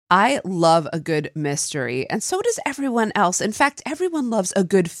I love a good mystery, and so does everyone else. In fact, everyone loves a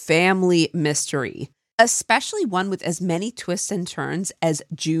good family mystery, especially one with as many twists and turns as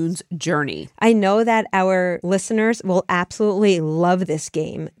June's Journey. I know that our listeners will absolutely love this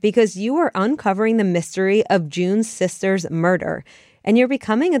game because you are uncovering the mystery of June's sister's murder. And you're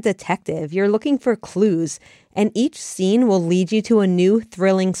becoming a detective. You're looking for clues, and each scene will lead you to a new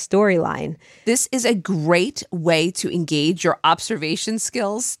thrilling storyline. This is a great way to engage your observation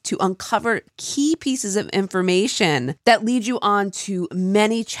skills to uncover key pieces of information that lead you on to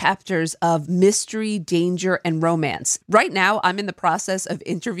many chapters of mystery, danger, and romance. Right now, I'm in the process of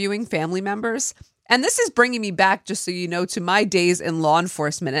interviewing family members. And this is bringing me back, just so you know, to my days in law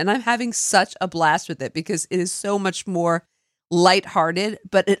enforcement. And I'm having such a blast with it because it is so much more lighthearted,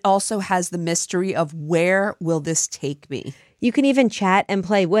 but it also has the mystery of where will this take me? You can even chat and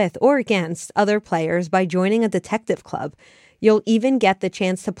play with or against other players by joining a detective club. You'll even get the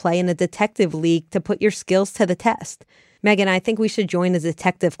chance to play in a detective league to put your skills to the test. Megan, I think we should join a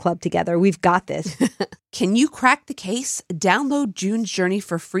detective club together. We've got this. Can you crack the case? Download June's Journey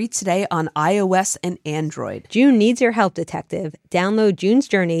for free today on iOS and Android. June needs your help, detective. Download June's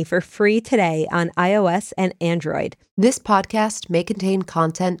Journey for free today on iOS and Android. This podcast may contain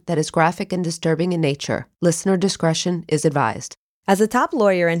content that is graphic and disturbing in nature. Listener discretion is advised. As a top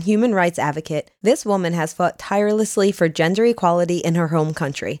lawyer and human rights advocate, this woman has fought tirelessly for gender equality in her home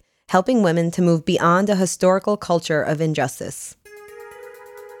country, helping women to move beyond a historical culture of injustice.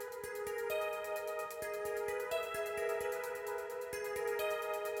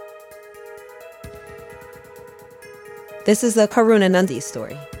 This is the Karuna Nundy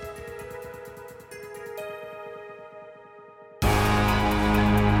story.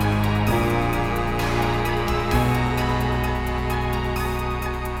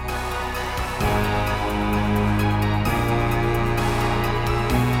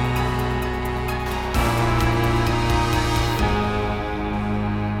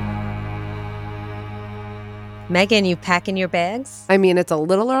 Megan, you packing your bags? I mean, it's a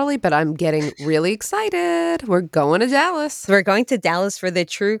little early, but I'm getting really excited. We're going to Dallas. We're going to Dallas for the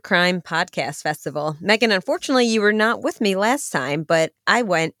True Crime Podcast Festival. Megan, unfortunately, you were not with me last time, but I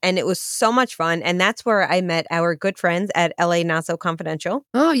went and it was so much fun. And that's where I met our good friends at LA Not So Confidential.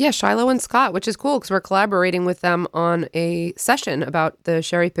 Oh, yeah, Shiloh and Scott, which is cool because we're collaborating with them on a session about the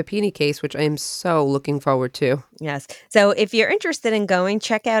Sherry Papini case, which I am so looking forward to. Yes. So if you're interested in going,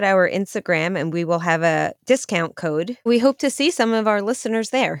 check out our Instagram and we will have a discount code. We hope to see some of our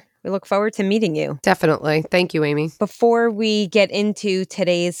listeners there. We look forward to meeting you. Definitely. Thank you, Amy. Before we get into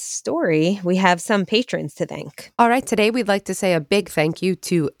today's story, we have some patrons to thank. All right. Today, we'd like to say a big thank you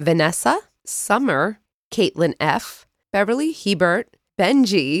to Vanessa, Summer, Caitlin F., Beverly Hebert,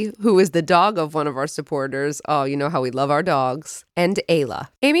 Benji, who is the dog of one of our supporters. Oh, you know how we love our dogs. And Ayla.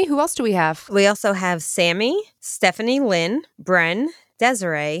 Amy, who else do we have? We also have Sammy, Stephanie Lynn, Bren,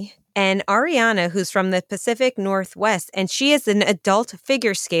 Desiree, and Ariana, who's from the Pacific Northwest, and she is an adult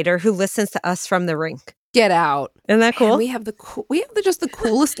figure skater who listens to us from the rink. Get out. Isn't that cool? Man, we have just the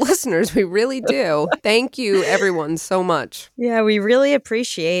coolest listeners. We really do. Thank you, everyone, so much. Yeah, we really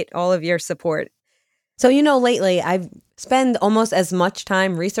appreciate all of your support. So, lately I've spent almost as much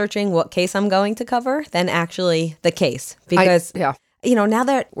time researching what case I'm going to cover than actually the case. Because, now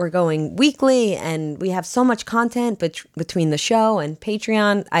that we're going weekly and we have so much content between the show and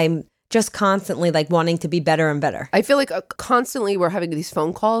Patreon, I'm just constantly wanting to be better and better. I feel like constantly we're having these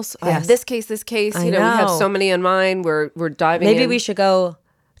phone calls. Yes. I have this case. I we have so many in mind. We're diving in. Maybe we should go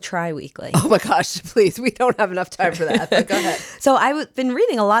tri-weekly. Oh my gosh, please. We don't have enough time for that. But go ahead. So I've been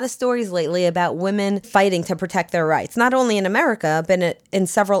reading a lot of stories lately about women fighting to protect their rights, not only in America, but in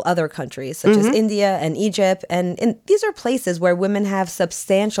several other countries, such as India and Egypt. And these are places where women have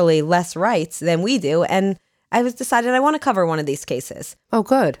substantially less rights than we do. And I decided I want to cover one of these cases. Oh,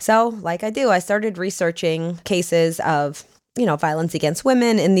 good. So like I do, I started researching cases of violence against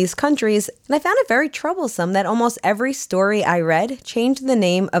women in these countries. And I found it very troublesome that almost every story I read changed the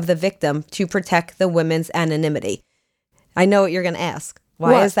name of the victim to protect the woman's anonymity. I know what you're going to ask.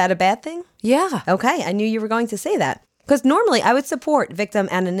 Why is that a bad thing? Yeah. Okay, I knew you were going to say that. Because normally I would support victim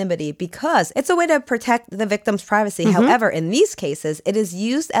anonymity because it's a way to protect the victim's privacy. However, in these cases, it is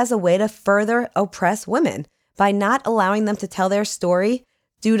used as a way to further oppress women by not allowing them to tell their story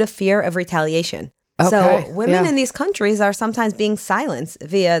due to fear of retaliation. Okay. So women in these countries are sometimes being silenced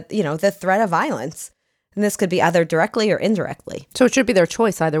via, the threat of violence. And this could be either directly or indirectly. So it should be their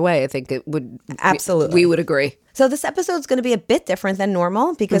choice either way. I think it would. Absolutely. We would agree. So this episode is going to be a bit different than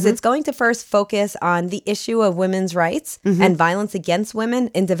normal because it's going to first focus on the issue of women's rights and violence against women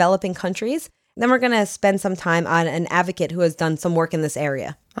in developing countries. Then we're going to spend some time on an advocate who has done some work in this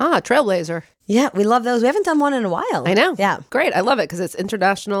area. Trailblazer. Yeah, we love those. We haven't done one in a while. I know. Yeah. Great. I love it because it's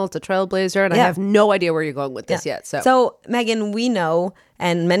international. It's a trailblazer. And I have no idea where you're going with this yet. So, Megan, we know,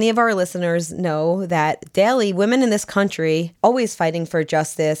 and many of our listeners know, that daily women in this country always fighting for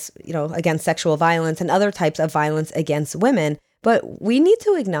justice, against sexual violence and other types of violence against women. But we need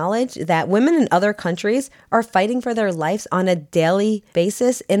to acknowledge that women in other countries are fighting for their lives on a daily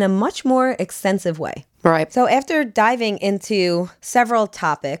basis in a much more extensive way. Right. So after diving into several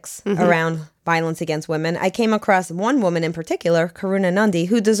topics around violence against women, I came across one woman in particular, Karuna Nundy,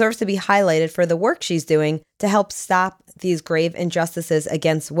 who deserves to be highlighted for the work she's doing to help stop these grave injustices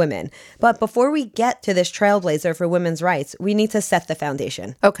against women. But before we get to this trailblazer for women's rights, we need to set the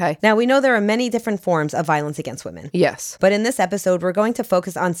foundation. Okay. Now, we know there are many different forms of violence against women. Yes. But in this episode, we're going to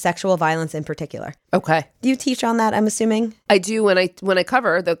focus on sexual violence in particular. Okay. Do you teach on that, I'm assuming? I do. When I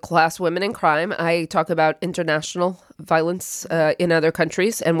cover the class Women in Crime, I talk about international violence in other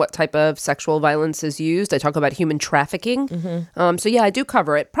countries and what type of sexual violence is used. I talk about human trafficking. So yeah, I do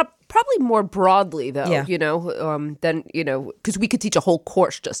cover it. Probably more broadly, though, than, because we could teach a whole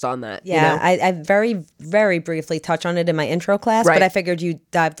course just on that. Yeah, I very, very briefly touch on it in my intro class, but I figured you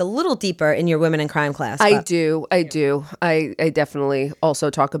dived a little deeper in your Women in Crime class. I do. I definitely also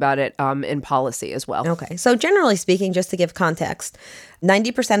talk about it in policy as well. Okay. So generally speaking, just to give context,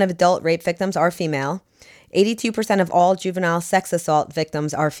 90% of adult rape victims are female. 82% of all juvenile sex assault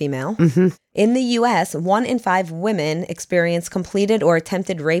victims are female. In the U.S., 1 in 5 women experience completed or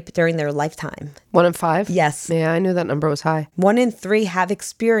attempted rape during their lifetime. 1 in 5? Yes. Yeah, I knew that number was high. 1 in 3 have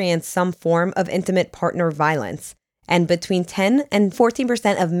experienced some form of intimate partner violence. And between 10 and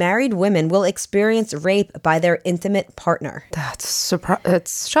 14% of married women will experience rape by their intimate partner.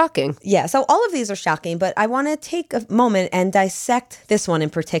 That's shocking. Yeah, so all of these are shocking, but I want to take a moment and dissect this one in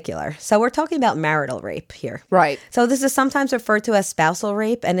particular. So we're talking about marital rape here. Right. So this is sometimes referred to as spousal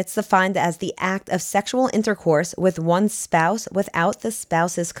rape, and it's defined as the act of sexual intercourse with one spouse without the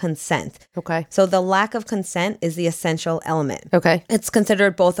spouse's consent. Okay. So the lack of consent is the essential element. Okay. It's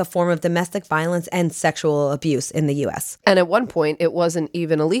considered both a form of domestic violence and sexual abuse in the U.S. And at one point, it wasn't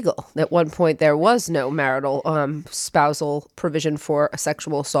even illegal. At one point, there was no marital spousal provision for a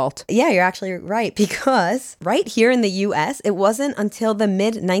sexual assault. Yeah, you're actually right, because right here in the U.S., it wasn't until the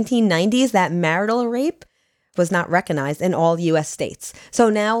mid-1990s that marital rape was not recognized in all U.S. states. So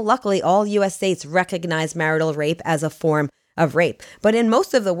now, luckily, all U.S. states recognize marital rape as a form of rape. But in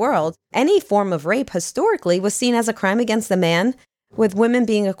most of the world, any form of rape historically was seen as a crime against the man, with women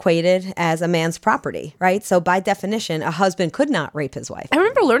being equated as a man's property, right? So by definition, a husband could not rape his wife. I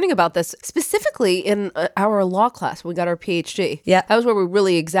remember learning about this specifically in our law class when we got our PhD. Yeah. That was where we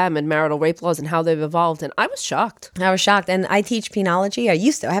really examined marital rape laws and how they've evolved. And I was shocked. I was shocked. And I teach penology. I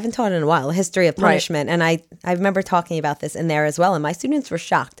used to. I haven't taught in a while, a history of punishment. Right. And I remember talking about this in there as well. And my students were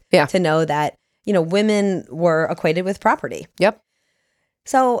shocked to know that, women were equated with property. Yep.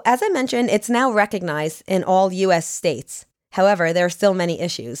 So as I mentioned, it's now recognized in all U.S. states. However, there are still many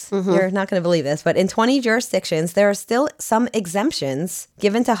issues. You're not going to believe this, but in 20 jurisdictions, there are still some exemptions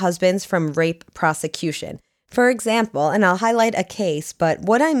given to husbands from rape prosecution. For example, and I'll highlight a case, but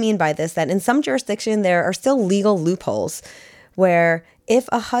what I mean by this, that in some jurisdiction, there are still legal loopholes where if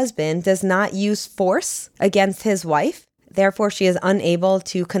a husband does not use force against his wife, therefore she is unable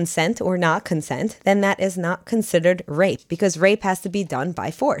to consent or not consent, then that is not considered rape, because rape has to be done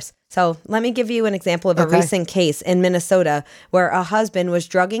by force. So let me give you an example of a recent case in Minnesota where a husband was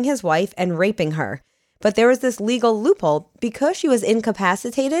drugging his wife and raping her. But there was this legal loophole. Because she was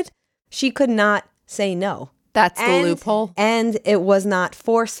incapacitated, she could not say no. That's the loophole. And it was not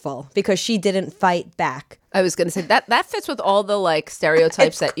forceful because she didn't fight back. I was going to say that fits with all the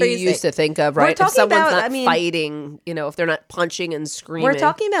stereotypes that you used to think of, right? If someone's not fighting, if they're not punching and screaming. We're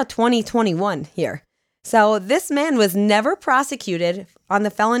talking about 2021 here. So this man was never prosecuted on the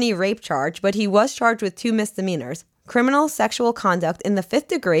felony rape charge, but he was charged with 2 misdemeanors: criminal sexual conduct in the 5th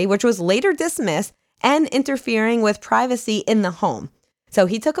degree, which was later dismissed, and interfering with privacy in the home. So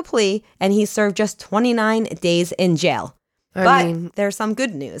he took a plea and he served just 29 days in jail. But there's some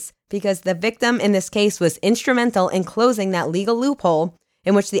good news, because the victim in this case was instrumental in closing that legal loophole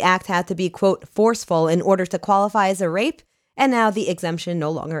in which the act had to be, quote, forceful in order to qualify as a rape. And now the exemption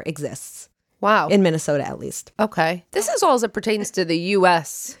no longer exists. Wow. In Minnesota, at least. Okay. This is all as it pertains to the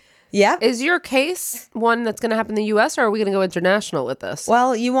U.S. Yeah. Is your case one that's going to happen in the U.S. or are we going to go international with this?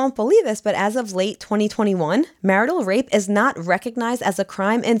 Well, you won't believe this, but as of late 2021, marital rape is not recognized as a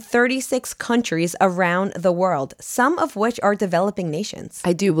crime in 36 countries around the world, some of which are developing nations.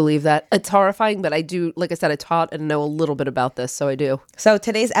 I do believe that. It's horrifying, but I do, like I said, I taught and know a little bit about this, so I do. So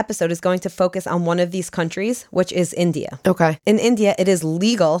today's episode is going to focus on one of these countries, which is India. Okay. In India, it is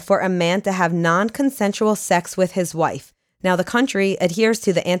legal for a man to have non-consensual sex with his wife. Now, the country adheres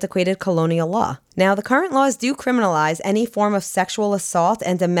to the antiquated colonial law. Now, the current laws do criminalize any form of sexual assault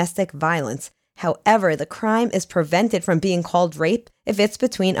and domestic violence. However, the crime is prevented from being called rape if it's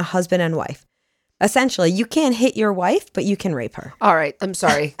between a husband and wife. Essentially, you can't hit your wife, but you can rape her. All right. I'm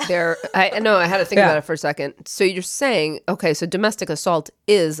sorry. I know I had to think about it for a second. So you're saying, okay, so domestic assault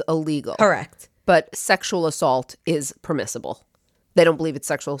is illegal. Correct. But sexual assault is permissible. They don't believe it's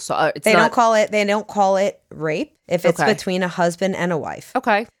sexual assault. They don't call it rape if it's between a husband and a wife.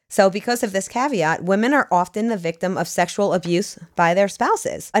 Okay. So because of this caveat, women are often the victim of sexual abuse by their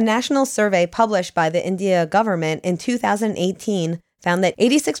spouses. A national survey published by the India government in 2018 found that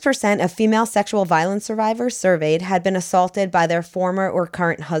 86% of female sexual violence survivors surveyed had been assaulted by their former or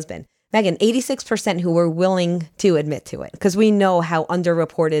current husband. Megan, 86% who were willing to admit to it, because we know how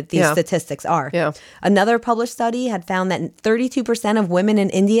underreported these statistics are. Yeah. Another published study had found that 32% of women in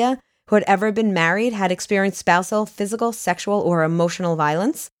India who had ever been married had experienced spousal, physical, sexual, or emotional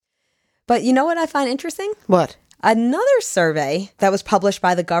violence. But you know what I find interesting? What? Another survey that was published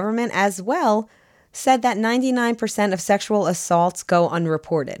by the government as well said that 99% of sexual assaults go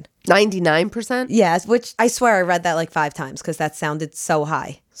unreported. 99%? Yes, which I swear I read that like 5 times because that sounded so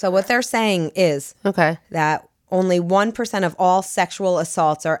high. So what they're saying is that only 1% of all sexual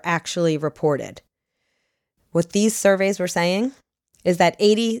assaults are actually reported. What these surveys were saying is that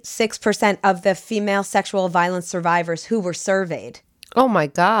 86% of the female sexual violence survivors who were surveyed. Oh my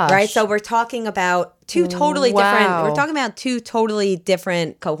gosh. Right? So we're talking about two totally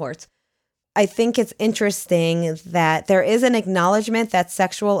different cohorts. I think it's interesting that there is an acknowledgement that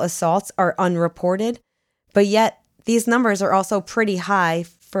sexual assaults are unreported, but yet these numbers are also pretty high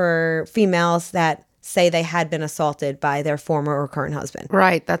for females that say they had been assaulted by their former or current husband.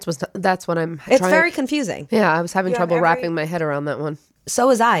 Right. That's what I'm It's very confusing. Yeah, I was having trouble wrapping my head around that one. So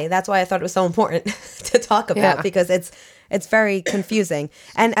was I. That's why I thought it was so important to talk about because it's very confusing.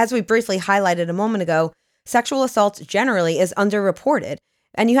 And as we briefly highlighted a moment ago, sexual assault generally is underreported.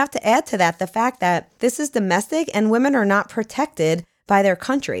 And you have to add to that the fact that this is domestic and women are not protected by their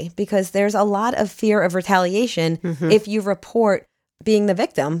country because there's a lot of fear of retaliation if you report being the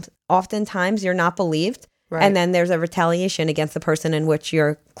victim. Oftentimes you're not believed. Right. And then there's a retaliation against the person in which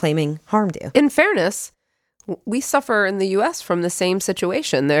you're claiming harmed you. In fairness, we suffer in the U.S. from the same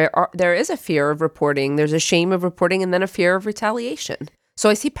situation. There is a fear of reporting. There's a shame of reporting and then a fear of retaliation. So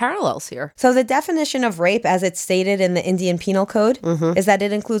I see parallels here. So the definition of rape, as it's stated in the Indian Penal Code, is that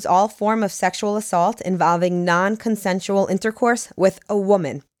it includes all form of sexual assault involving non-consensual intercourse with a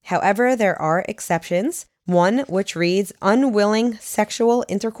woman. However, there are exceptions. One, which reads, unwilling sexual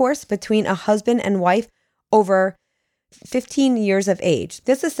intercourse between a husband and wife over 15 years of age.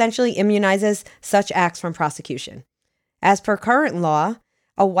 This essentially immunizes such acts from prosecution. As per current law,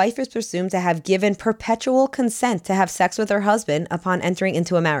 a wife is presumed to have given perpetual consent to have sex with her husband upon entering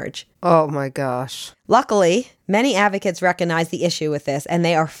into a marriage. Oh my gosh. Luckily, many advocates recognize the issue with this and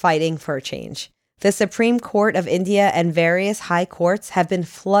they are fighting for a change. The Supreme Court of India and various high courts have been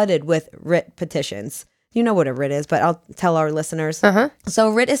flooded with writ petitions. You know what a writ is, but I'll tell our listeners. So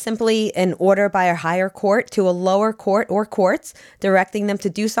writ is simply an order by a higher court to a lower court or courts directing them to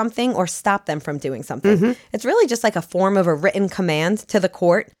do something or stop them from doing something. It's really just like a form of a written command to the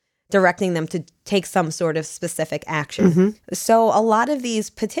court directing them to take some sort of specific action. So a lot of these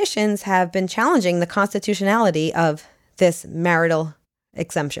petitions have been challenging the constitutionality of this marital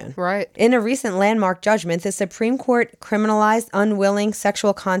exemption. Right. In a recent landmark judgment, the Supreme Court criminalized unwilling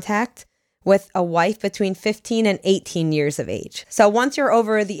sexual contact with a wife between 15 and 18 years of age. So once you're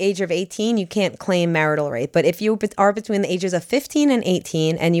over the age of 18, you can't claim marital rape. But if you are between the ages of 15 and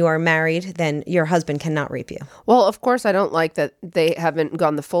 18 and you are married, then your husband cannot rape you. Well, of course, I don't like that they haven't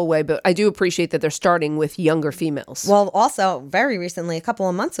gone the full way, but I do appreciate that they're starting with younger females. Well, also, very recently, a couple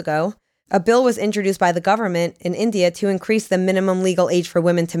of months ago, a bill was introduced by the government in India to increase the minimum legal age for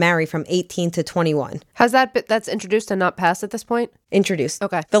women to marry from 18 to 21. Has that's introduced and not passed at this point? Introduced.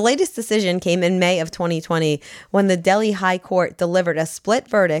 Okay. The latest decision came in May of 2020 when the Delhi High Court delivered a split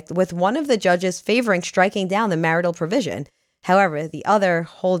verdict with one of the judges favoring striking down the marital provision. However, the other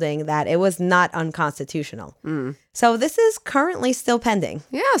holding that it was not unconstitutional. So this is currently still pending.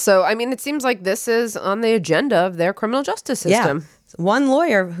 Yeah, so I mean, it seems like this is on the agenda of their criminal justice system. Yeah. One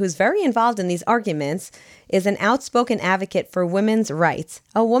lawyer who's very involved in these arguments is an outspoken advocate for women's rights,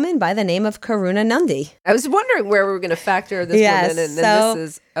 a woman by the name of Karuna Nundy. I was wondering where we were going to factor this one in, and then this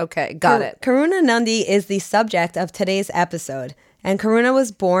is, okay, got it. Karuna Nundy is the subject of today's episode, and Karuna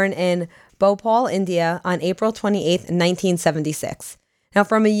was born in Bhopal, India on April 28th, 1976. Now,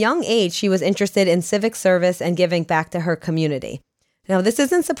 from a young age, she was interested in civic service and giving back to her community. Now, this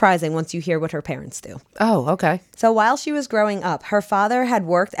isn't surprising once you hear what her parents do. Oh, okay. So while she was growing up, her father had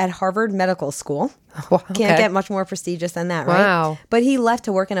worked at Harvard Medical School. Okay. Can't get much more prestigious than that, right? Wow. But he left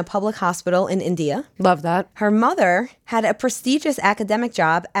to work in a public hospital in India. Love that. Her mother had a prestigious academic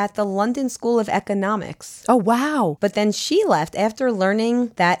job at the London School of Economics. Oh, wow. But then she left after learning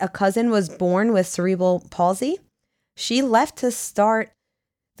that a cousin was born with cerebral palsy. She left to start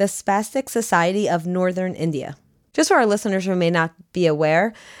the Spastic Society of Northern India. Just for our listeners who may not be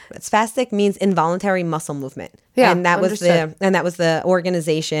aware, spastic means involuntary muscle movement. Yeah, and that was the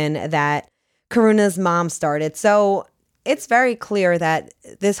organization that Karuna's mom started. So it's very clear that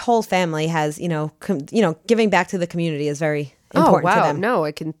this whole family has, giving back to the community is very important to them. No,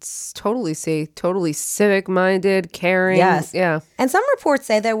 I can totally see. Totally civic-minded, caring. Yes. Yeah. And some reports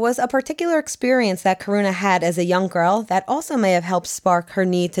say there was a particular experience that Karuna had as a young girl that also may have helped spark her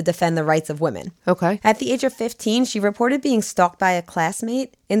need to defend the rights of women. Okay. At the age of 15, she reported being stalked by a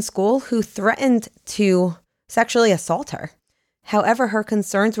classmate in school who threatened to sexually assault her. However, her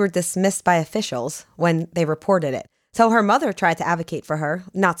concerns were dismissed by officials when they reported it. So her mother tried to advocate for her,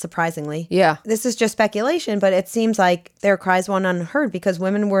 not surprisingly. Yeah. This is just speculation, but it seems like their cries went unheard because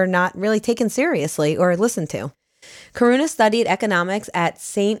women were not really taken seriously or listened to. Karuna studied economics at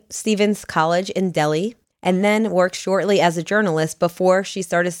St. Stephen's College in Delhi and then worked shortly as a journalist before she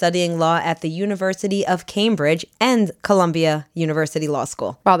started studying law at the University of Cambridge and Columbia University Law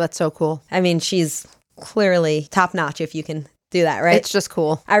School. Wow, that's so cool. I mean, she's clearly top-notch if you can do that, right? It's just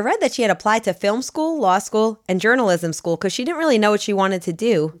cool. I read that she had applied to film school, law school, and journalism school because she didn't really know what she wanted to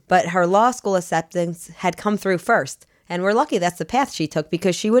do, but her law school acceptance had come through first. And we're lucky that's the path she took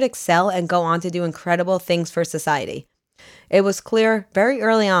because she would excel and go on to do incredible things for society. It was clear very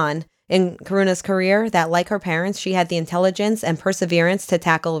early on in Karuna's career that, like her parents, she had the intelligence and perseverance to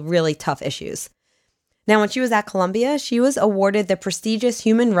tackle really tough issues. Now, when she was at Columbia, she was awarded the prestigious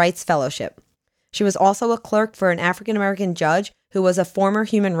Human Rights Fellowship. She was also a clerk for an African-American judge who was a former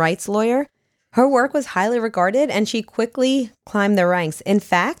human rights lawyer. Her work was highly regarded, and she quickly climbed the ranks. In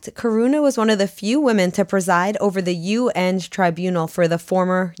fact, Karuna was one of the few women to preside over the UN tribunal for the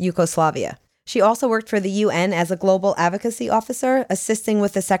former Yugoslavia. She also worked for the UN as a global advocacy officer, assisting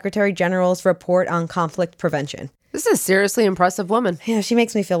with the Secretary General's report on conflict prevention. This is a seriously impressive woman. Yeah, she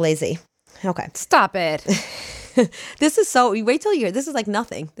makes me feel lazy. Okay. Stop it. This is so, wait till you hear, this is like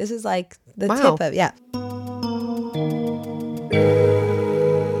nothing. This is like the tip of, yeah.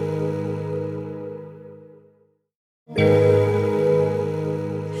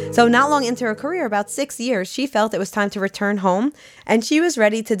 So not long into her career, about 6 years, she felt it was time to return home, and she was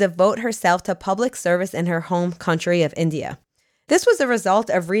ready to devote herself to public service in her home country of India. This was a result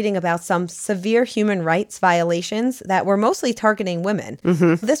of reading about some severe human rights violations that were mostly targeting women.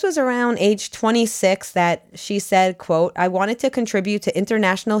 Mm-hmm. This was around age 26 that she said, quote, "I wanted to contribute to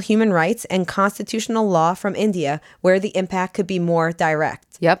international human rights and constitutional law from India where the impact could be more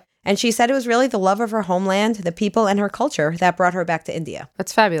direct." Yep. And she said it was really the love of her homeland, the people, and her culture that brought her back to India.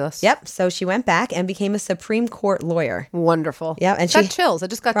 That's fabulous. Yep. So she went back and became a Supreme Court lawyer. Wonderful. Yeah. And got chills. I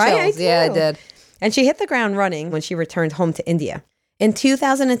just got chills. Yeah, I did. And she hit the ground running when she returned home to India. In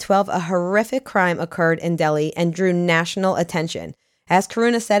 2012, a horrific crime occurred in Delhi and drew national attention. As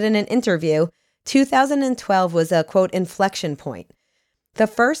Karuna said in an interview, 2012 was a, quote, inflection point. The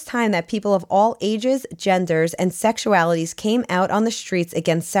first time that people of all ages, genders, and sexualities came out on the streets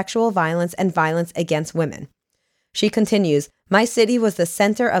against sexual violence and violence against women. She continues, "My city was the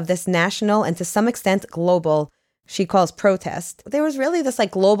center of this national and to some extent global," she calls, protest. There was really this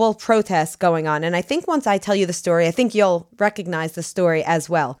like global protest going on. And I think once I tell you the story, I think you'll recognize the story as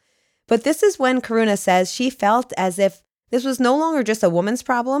well. But this is when Karuna says she felt as if this was no longer just a woman's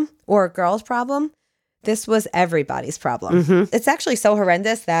problem or a girl's problem. This was everybody's problem. Mm-hmm. It's actually so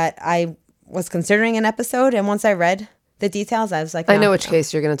horrendous that I was considering an episode. And once I read the details, I was like, I know which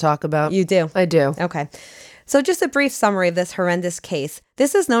case you're going to talk about. You do? I do. Okay. So just a brief summary of this horrendous case.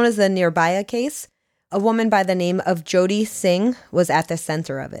 This is known as the Nirbhaya case. A woman by the name of Jyoti Singh was at the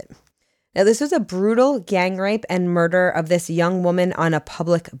center of it. Now, this was a brutal gang rape and murder of this young woman on a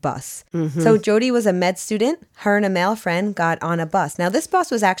public bus. So Jody was a med student. Her and a male friend got on a bus. Now, this bus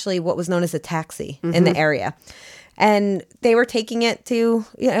was actually what was known as a taxi in the area. And they were taking it to,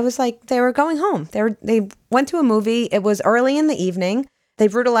 it was like they were going home. They went to a movie. It was early in the evening. They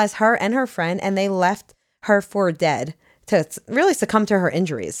brutalized her and her friend, and they left her for dead to really succumb to her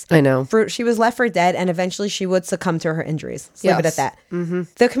injuries. I know. She was left for dead, and eventually she would succumb to her injuries. Let's leave it at that.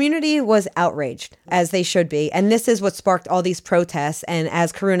 The community was outraged, as they should be. And this is what sparked all these protests. And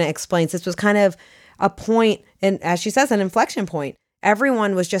as Karuna explains, this was kind of a point, and as she says, an inflection point.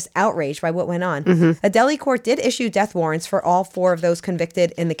 Everyone was just outraged by what went on. A Delhi court did issue death warrants for all 4 of those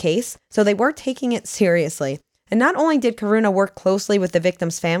convicted in the case, so they were taking it seriously. And not only did Karuna work closely with the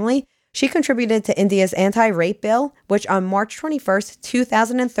victim's family, she contributed to India's anti-rape bill, which on March 21st,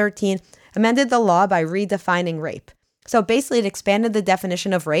 2013, amended the law by redefining rape. So basically, it expanded the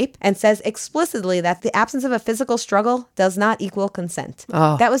definition of rape and says explicitly that the absence of a physical struggle does not equal consent.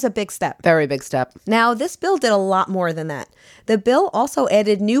 Oh, that was a big step. Very big step. Now, this bill did a lot more than that. The bill also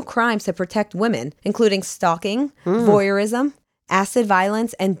added new crimes to protect women, including stalking, voyeurism, acid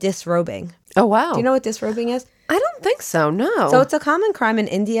violence, and disrobing. Oh, wow. Do you know what disrobing is? I don't think so, no. So it's a common crime in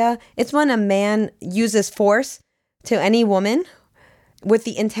India. It's when a man uses force to any woman with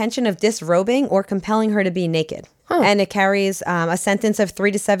the intention of disrobing or compelling her to be naked. And it carries a sentence of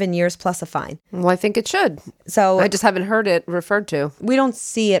 3 to 7 years plus a fine. Well, I think it should. So I just haven't heard it referred to. We don't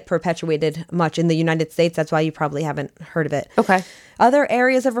see it perpetuated much in the United States. That's why you probably haven't heard of it. Okay. Other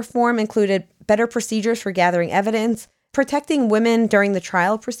areas of reform included better procedures for gathering evidence, protecting women during the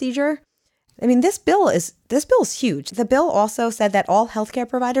trial procedure. I mean, this bill is huge. The bill also said that all healthcare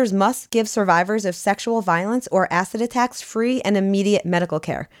providers must give survivors of sexual violence or acid attacks free and immediate medical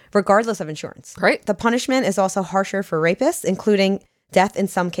care, regardless of insurance. Great. The punishment is also harsher for rapists, including death in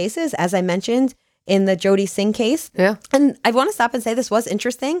some cases, as I mentioned in the Jodi Singh case. Yeah. And I want to stop and say this was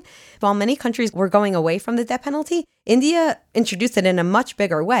interesting. While many countries were going away from the death penalty, India introduced it in a much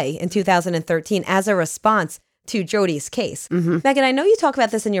bigger way in 2013 as a response to Jodi's case. Megan, I know you talk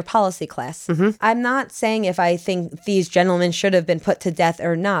about this in your policy class. I'm not saying if I think these gentlemen should have been put to death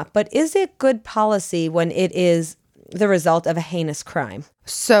or not, but is it good policy when it is the result of a heinous crime?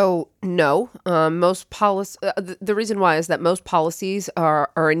 So, no. Most policy. The reason why is that most policies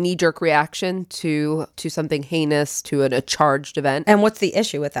are a knee-jerk reaction to something heinous, to a charged event. And what's the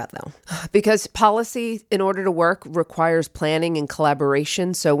issue with that, though? Because policy, in order to work, requires planning and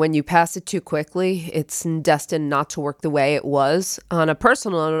collaboration. So when you pass it too quickly, it's destined not to work the way it was. On a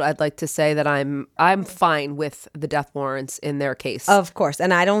personal note, I'd like to say that I'm fine with the death warrants in their case. Of course,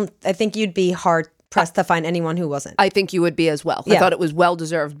 and I think you'd be hard pressed to find anyone who wasn't. I think you would be as well. Yeah. I thought it was well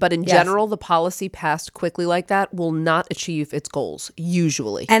deserved. But in general, the policy passed quickly like that will not achieve its goals,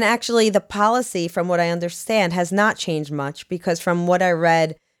 usually. And actually, the policy, from what I understand, has not changed much because from what I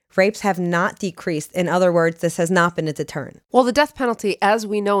read, rapes have not decreased. In other words, this has not been a deterrent. Well, the death penalty, as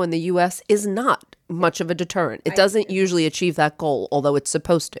we know in the U.S., is not much of a deterrent. It doesn't usually achieve that goal, although it's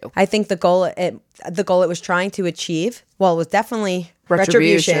supposed to. I think the goal it was trying to achieve, well, it was definitely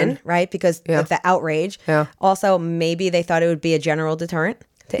retribution, right? Because of the outrage. Yeah. Also, maybe they thought it would be a general deterrent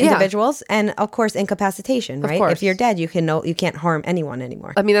to individuals, and of course, incapacitation, right? If you're dead, you can't harm anyone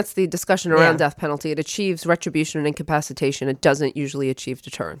anymore. I mean, that's the discussion around death penalty. It achieves retribution and incapacitation. It doesn't usually achieve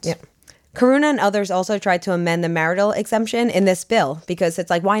deterrence. Yeah. Karuna and others also tried to amend the marital exemption in this bill because it's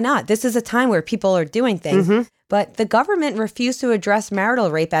like, why not? This is a time where people are doing things. But the government refused to address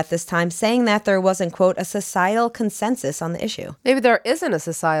marital rape at this time, saying that there wasn't, quote, a societal consensus on the issue. Maybe there isn't a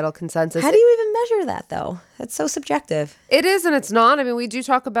societal consensus. How do you even measure that, though? That's so subjective. It is and it's not. I mean, we do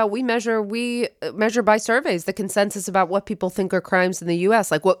talk about, we measure by surveys the consensus about what people think are crimes in the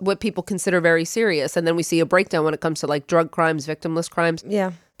U.S., like what people consider very serious. And then we see a breakdown when it comes to like drug crimes, victimless crimes.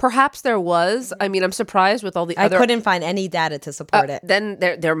 Yeah. Perhaps there was. I mean, I'm surprised with all the other... I couldn't find any data to support it. Then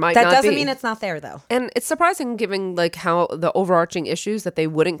there might not be. That doesn't mean it's not there, though. And it's surprising given like how the overarching issues that they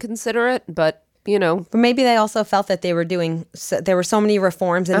wouldn't consider it, but you know. But maybe they also felt that there were so many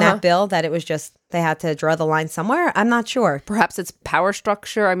reforms in that bill that it was just, they had to draw the line somewhere. I'm not sure. Perhaps it's power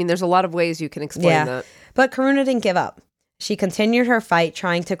structure. I mean, there's a lot of ways you can explain that. But Karuna didn't give up. She continued her fight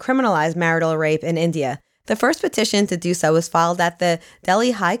trying to criminalize marital rape in India. The first petition to do so was filed at the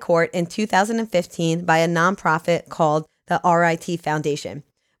Delhi High Court in 2015 by a nonprofit called the RIT Foundation.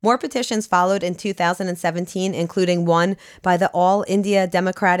 More petitions followed in 2017, including one by the All India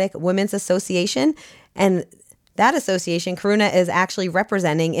Democratic Women's Association. And that association, Karuna is actually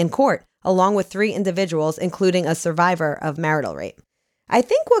representing in court, along with 3 individuals, including a survivor of marital rape. I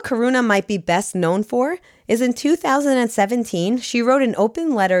think what Karuna might be best known for is in 2017, she wrote an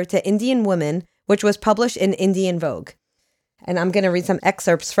open letter to Indian women, which was published in Indian Vogue. And I'm going to read some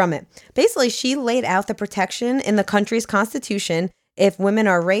excerpts from it. Basically, she laid out the protection in the country's constitution if women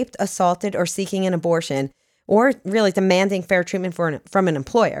are raped, assaulted, or seeking an abortion, or really demanding fair treatment from an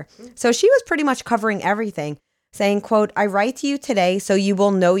employer. So she was pretty much covering everything, saying, quote, "I write to you today so you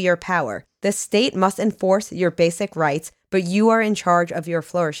will know your power. The state must enforce your basic rights, but you are in charge of your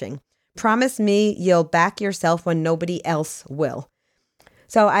flourishing. Promise me you'll back yourself when nobody else will."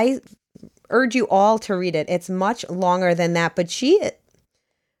 So I urge you all to read it. It's much longer than that, but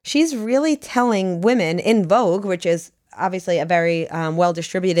she's really telling women in Vogue, which is obviously a very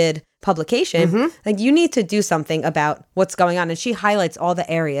well-distributed publication, like you need to do something about what's going on. And she highlights all the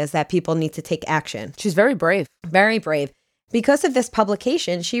areas that people need to take action. She's very brave. Very brave. Because of this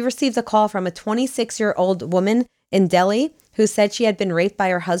publication, she received a call from a 26-year-old woman in Delhi who said she had been raped by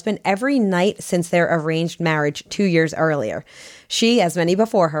her husband every night since their arranged marriage 2 years earlier. She, as many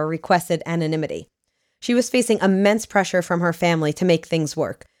before her, requested anonymity. She was facing immense pressure from her family to make things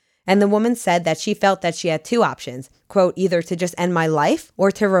work. And the woman said that she felt that she had two options, quote, "either to just end my life or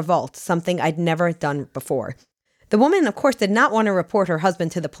to revolt, something I'd never done before." The woman, of course, did not want to report her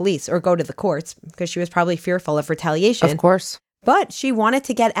husband to the police or go to the courts because she was probably fearful of retaliation. Of course. But she wanted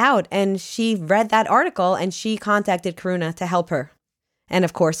to get out, and she read that article, and she contacted Karuna to help her. And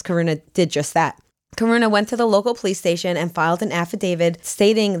of course, Karuna did just that. Karuna went to the local police station and filed an affidavit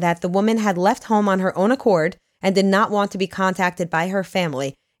stating that the woman had left home on her own accord and did not want to be contacted by her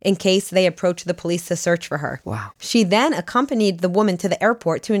family in case they approached the police to search for her. Wow. She then accompanied the woman to the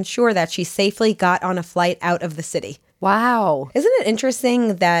airport to ensure that she safely got on a flight out of the city. Wow. Isn't it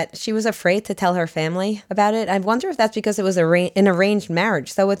interesting that she was afraid to tell her family about it? I wonder if that's because it was an arranged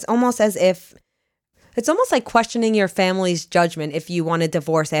marriage. So it's almost like questioning your family's judgment if you want a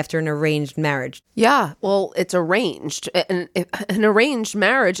divorce after an arranged marriage. Yeah, well, it's arranged. And an arranged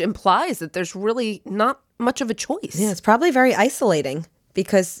marriage implies that there's really not much of a choice. Yeah, it's probably very isolating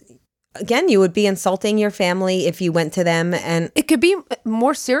because, again, you would be insulting your family if you went to them, and it could be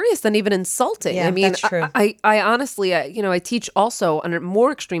more serious than even insulting. Yeah, I mean, that's true. I honestly, I teach also on a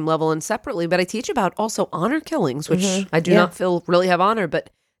more extreme level and separately, but I teach about also honor killings, which I do not feel really have honor, but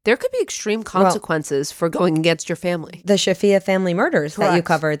there could be extreme consequences for going against your family. The Shafia family murders that you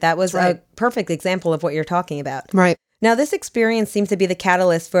covered, that was right. a perfect example of what you're talking about. Right. Now, this experience seems to be the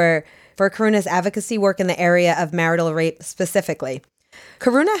catalyst for Karuna's advocacy work in the area of marital rape specifically.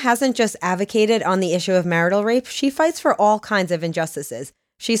 Karuna hasn't just advocated on the issue of marital rape. She fights for all kinds of injustices.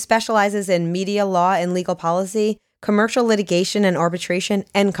 She specializes in media law and legal policy, commercial litigation and arbitration,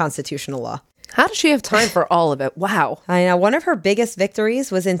 and constitutional law. How does she have time for all of it? Wow. I know. One of her biggest victories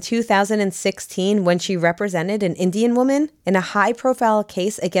was in 2016 when she represented an Indian woman in a high-profile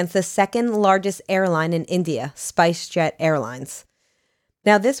case against the second largest airline in India, SpiceJet Airlines.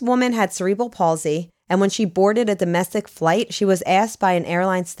 Now, this woman had cerebral palsy, and when she boarded a domestic flight, she was asked by an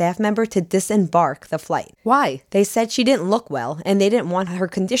airline staff member to disembark the flight. Why? They said she didn't look well, and they didn't want her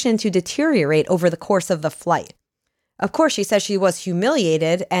condition to deteriorate over the course of the flight. Of course, she says she was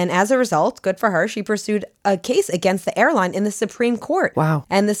humiliated, and as a result, good for her, she pursued a case against the airline in the Supreme Court. Wow.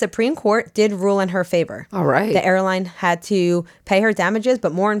 And the Supreme Court did rule in her favor. All right. The airline had to pay her damages,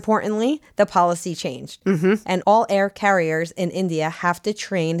 but more importantly, the policy changed. And all air carriers in India have to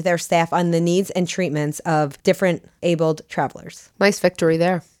train their staff on the needs and treatments of different abled travelers. Nice victory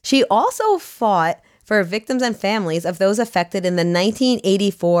there. She also fought for victims and families of those affected in the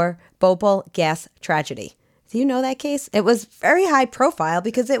 1984 Bhopal gas tragedy. Do you know that case? It was very high profile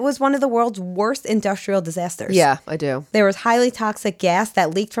because it was one of the world's worst industrial disasters. Yeah, I do. There was highly toxic gas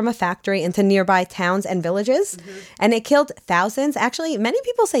that leaked from a factory into nearby towns and villages, and it killed thousands. Actually, many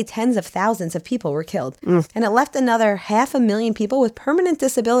people say tens of thousands of people were killed. And it left another 500,000 people with permanent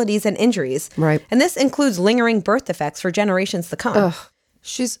disabilities and injuries. Right. And this includes lingering birth defects for generations to come. Ugh.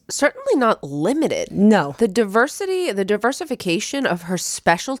 She's certainly not limited. No. The diversification of her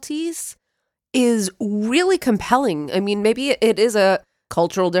specialties is really compelling. I mean, maybe it is a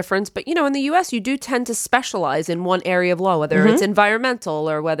cultural difference, but in the US, you do tend to specialize in one area of law, whether it's environmental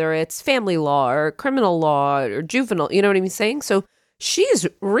or whether it's family law or criminal law or juvenile, you know what I'm saying? So she's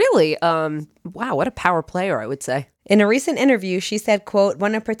really, wow, what a power player, I would say. In a recent interview, she said, quote,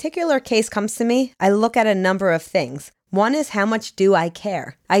 "When a particular case comes to me, I look at a number of things. One is how much do I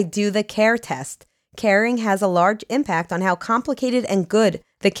care? I do the care test. Caring has a large impact on how complicated and good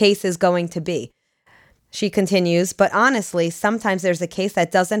the case is going to be." She continues, "But honestly, sometimes there's a case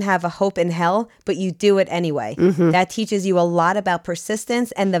that doesn't have a hope in hell, but you do it anyway. That teaches you a lot about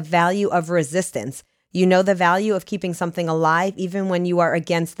persistence and the value of resistance. You know the value of keeping something alive, even when you are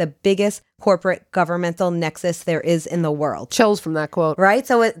against the biggest corporate governmental nexus there is in the world. Chills from that quote. Right?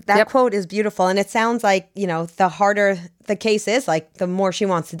 So that quote is beautiful. And it sounds like, the harder the case is, like the more she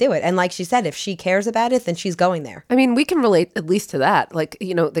wants to do it. And like she said, if she cares about it, then she's going there. I mean, we can relate at least to that. Like,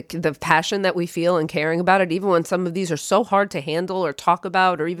 the passion that we feel and caring about it, even when some of these are so hard to handle or talk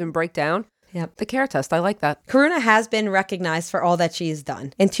about or even break down. Yep. The care test. I like that. Karuna has been recognized for all that she's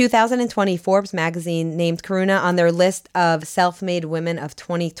done. In 2020, Forbes magazine named Karuna on their list of self-made women of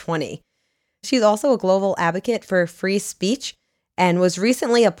 2020. She's also a global advocate for free speech and was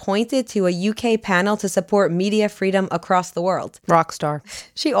recently appointed to a UK panel to support media freedom across the world. Rock star.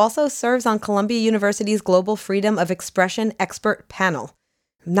 She also serves on Columbia University's Global Freedom of Expression expert panel.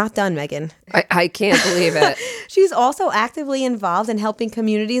 Not done, Megan. I can't believe it. She's also actively involved in helping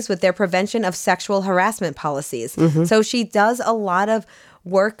communities with their prevention of sexual harassment policies. Mm-hmm. So she does a lot of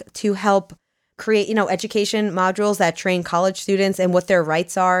work to help create, education modules that train college students in what their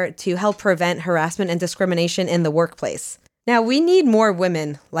rights are to help prevent harassment and discrimination in the workplace. Now, we need more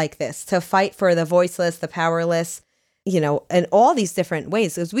women like this to fight for the voiceless, the powerless, in all these different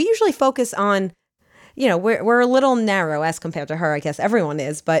ways. Because we usually focus on we're a little narrow as compared to her. I guess everyone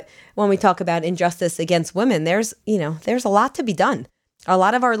is. But when we talk about injustice against women, there's a lot to be done. A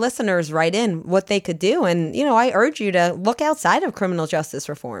lot of our listeners write in what they could do. And, I urge you to look outside of criminal justice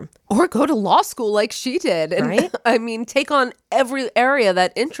reform. Or go to law school like she did. And, right? I mean, take on every area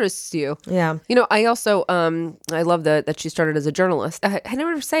that interests you. Yeah. I also, I love that she started as a journalist. I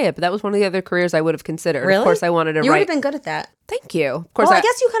never say it, but that was one of the other careers I would have considered. Really? Of course, I wanted to write. You would have been good at that. Thank you. Of course, well, I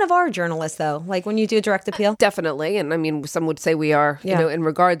guess you kind of are a journalist, though. Like when you do direct appeal. Definitely. And I mean, some would say we are, in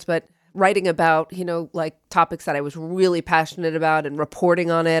regards, but writing about, like topics that I was really passionate about and reporting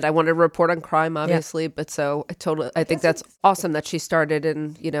on it. I wanted to report on crime, obviously. Yeah. But so I think that's awesome that she started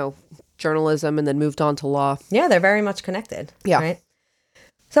in, journalism and then moved on to law. Yeah, they're very much connected. Yeah. Right?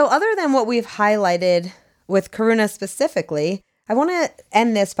 So other than what we've highlighted with Karuna specifically, I want to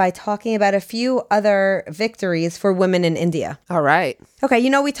end this by talking about a few other victories for women in India. All right. Okay,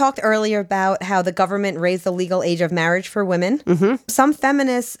 we talked earlier about how the government raised the legal age of marriage for women. Mm-hmm. Some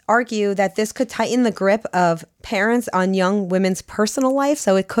feminists argue that this could tighten the grip of parents on young women's personal life,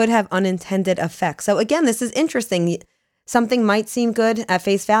 so it could have unintended effects. So again, this is interesting. Something might seem good at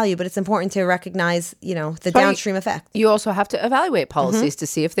face value, but it's important to recognize, the downstream effect. You also have to evaluate policies to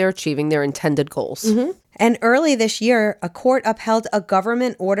see if they're achieving their intended goals. Mm-hmm. And early this year, a court upheld a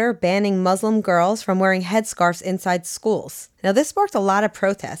government order banning Muslim girls from wearing headscarves inside schools. Now, this sparked a lot of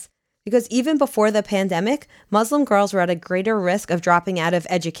protests because even before the pandemic, Muslim girls were at a greater risk of dropping out of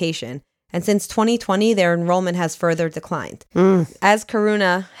education. And since 2020, their enrollment has further declined. As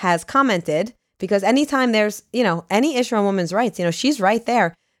Karuna has commented, because anytime there's, any issue on women's rights, she's right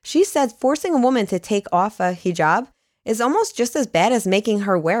there. She said forcing a woman to take off a hijab is almost just as bad as making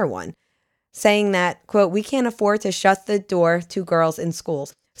her wear one, saying that, quote, we can't afford to shut the door to girls in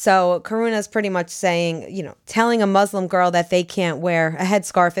schools. So Karuna's pretty much saying, telling a Muslim girl that they can't wear a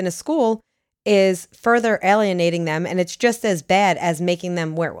headscarf in a school is further alienating them, and it's just as bad as making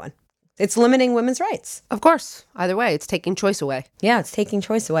them wear one. It's limiting women's rights. Of course. Either way, it's taking choice away. Yeah, it's taking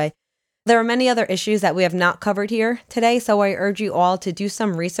choice away. There are many other issues that we have not covered here today, so I urge you all to do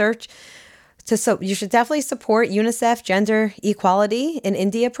some research. You should definitely support UNICEF Gender Equality in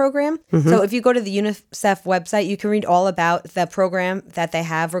India program. Mm-hmm. So if you go to the UNICEF website, you can read all about the program that they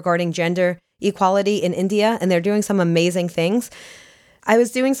have regarding gender equality in India, and they're doing some amazing things. I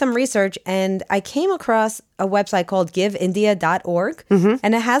was doing some research and I came across a website called giveindia.org,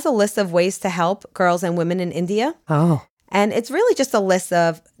 and it has a list of ways to help girls and women in India. Oh. And it's really just a list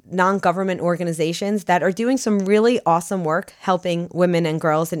of non-government organizations that are doing some really awesome work helping women and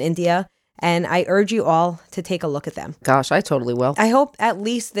girls in India. And I urge you all to take a look at them. Gosh, I totally will. I hope at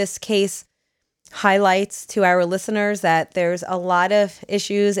least this case highlights to our listeners that there's a lot of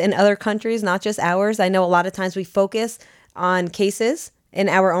issues in other countries, not just ours. I know a lot of times we focus on cases in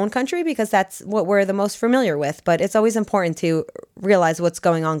our own country because that's what we're the most familiar with. But it's always important to realize what's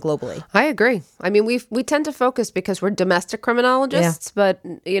going on globally. I agree. I mean, we tend to focus because we're domestic criminologists, but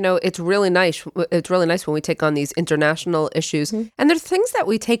it's really nice. It's really nice when we take on these international issues. Mm-hmm. And there's things that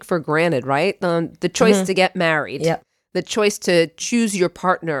we take for granted, right? The choice to get married. Yep. The choice to choose your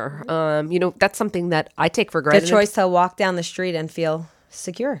partner. That's something that I take for granted. The choice to walk down the street and feel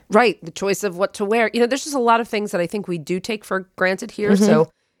secure. Right. The choice of what to wear. There's just a lot of things that I think we do take for granted here. Mm-hmm.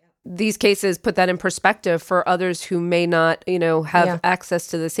 So these cases put that in perspective for others who may not, have access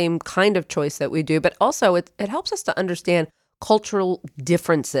to the same kind of choice that we do. But also it helps us to understand cultural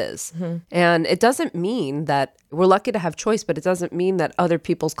differences. And it doesn't mean that we're lucky to have choice, but it doesn't mean that other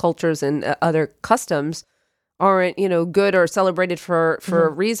people's cultures and other customs aren't, good or celebrated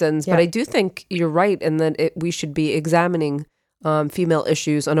for reasons. Yeah. But I do think you're right in that we should be examining female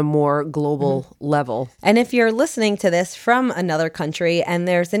issues on a more global level. And if you're listening to this from another country and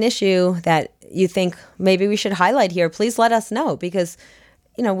there's an issue that you think maybe we should highlight here, please let us know, because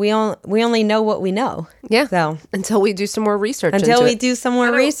we only know what we know. Yeah. So until we do some more research.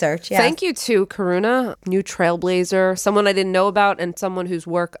 Yeah. Thank you to Karuna, new trailblazer, someone I didn't know about, and someone whose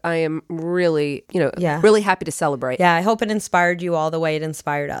work I am really, really happy to celebrate. Yeah. I hope it inspired you all the way it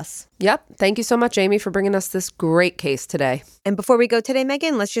inspired us. Yep. Thank you so much, Amy, for bringing us this great case today. And before we go today,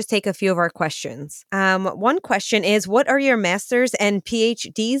 Megan, let's just take a few of our questions. One question is, what are your master's and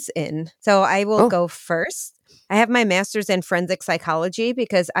PhDs in? So I will go first. I have my master's in forensic psychology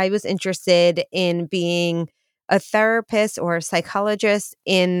because I was interested in being a therapist or a psychologist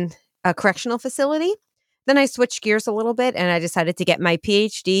in a correctional facility. Then I switched gears a little bit and I decided to get my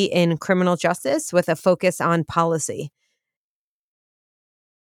PhD in criminal justice with a focus on policy.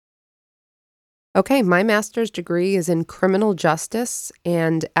 Okay, my master's degree is in criminal justice.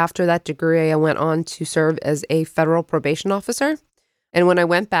 And after that degree, I went on to serve as a federal probation officer. And when I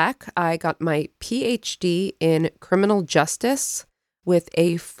went back, I got my PhD in criminal justice with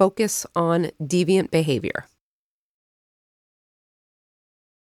a focus on deviant behavior.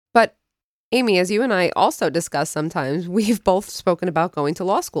 But Amy, as you and I also discuss sometimes, we've both spoken about going to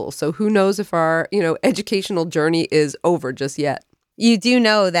law school. So who knows if our, educational journey is over just yet. You do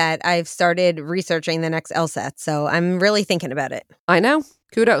know that I've started researching the next LSAT, so I'm really thinking about it. I know.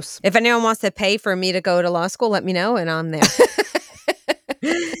 Kudos. If anyone wants to pay for me to go to law school, let me know and I'm there.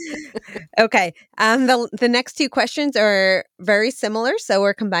 Okay. The next two questions are very similar, so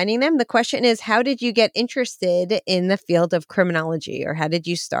we're combining them. The question is, how did you get interested in the field of criminology, or how did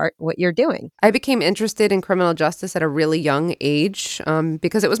you start what you're doing? I became interested in criminal justice at a really young age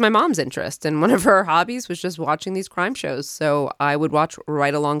because it was my mom's interest. And one of her hobbies was just watching these crime shows. So I would watch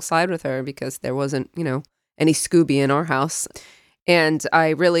right alongside with her because there wasn't, any Scooby in our house. And I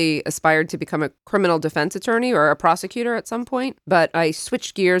really aspired to become a criminal defense attorney or a prosecutor at some point. But I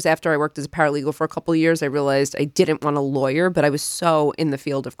switched gears after I worked as a paralegal for a couple of years. I realized I didn't want a lawyer, but I was so in the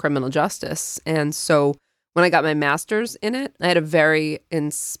field of criminal justice. And so when I got my master's in it, I had a very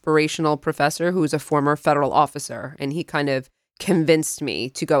inspirational professor who was a former federal officer. And he kind of convinced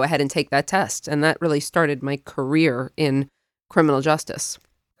me to go ahead and take that test. And that really started my career in criminal justice.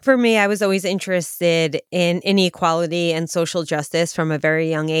 For me, I was always interested in inequality and social justice from a very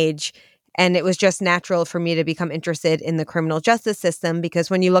young age. And it was just natural for me to become interested in the criminal justice system because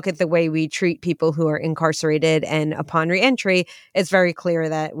when you look at the way we treat people who are incarcerated and upon reentry, it's very clear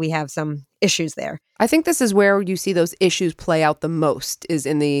that we have some issues there. I think this is where you see those issues play out the most, is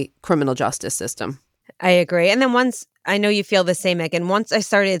in the criminal justice system. I agree. And then once, I know you feel the same, Megan, once I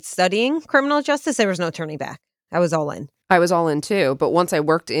started studying criminal justice, there was no turning back. I was all in. I was all in too. But once I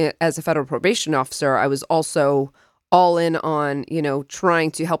worked as a federal probation officer, I was also all in on,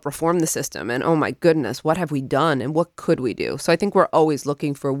 trying to help reform the system. And oh my goodness, what have we done and what could we do? So I think we're always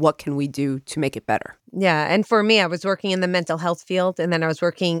looking for what can we do to make it better. Yeah. And for me, I was working in the mental health field and then I was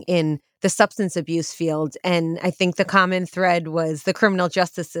working in the substance abuse field. And I think the common thread was the criminal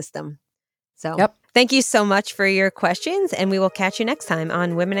justice system. So Thank you so much for your questions. And we will catch you next time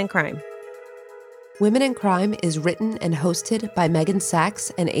on Women in Crime. Women in Crime is written and hosted by Megan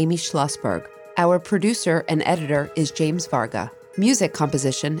Sachs and Amy Schlossberg. Our producer and editor is James Varga. Music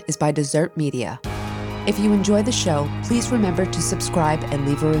composition is by Desert Media. If you enjoy the show, please remember to subscribe and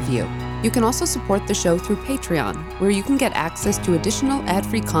leave a review. You can also support the show through Patreon, where you can get access to additional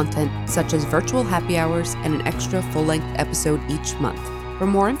ad-free content such as virtual happy hours and an extra full-length episode each month. For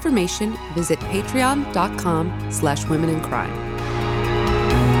more information, visit patreon.com/womenincrime.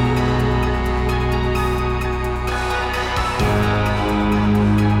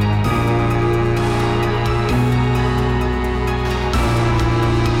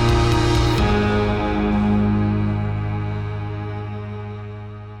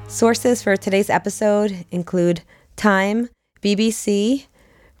 Sources for today's episode include Time, BBC,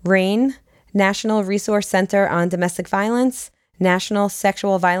 RAIN, National Resource Center on Domestic Violence, National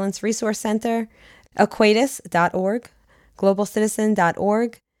Sexual Violence Resource Center, Equatus.org,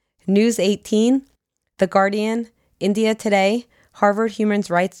 globalcitizen.org, News 18, The Guardian, India Today, Harvard Human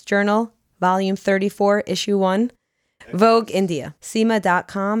Rights Journal, Volume 34, Issue 1, Vogue India,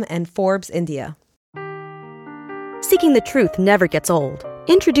 SEMA.com, and Forbes India. Seeking the truth never gets old.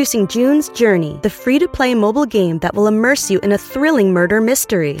 Introducing June's Journey, the free-to-play mobile game that will immerse you in a thrilling murder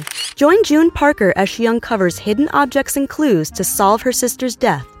mystery. Join June Parker as she uncovers hidden objects and clues to solve her sister's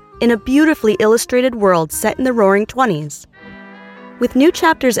death in a beautifully illustrated world set in the Roaring '20s. With new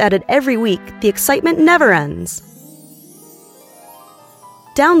chapters added every week, the excitement never ends.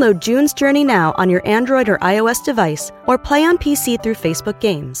 Download June's Journey now on your Android or iOS device, or play on PC through Facebook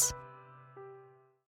Games.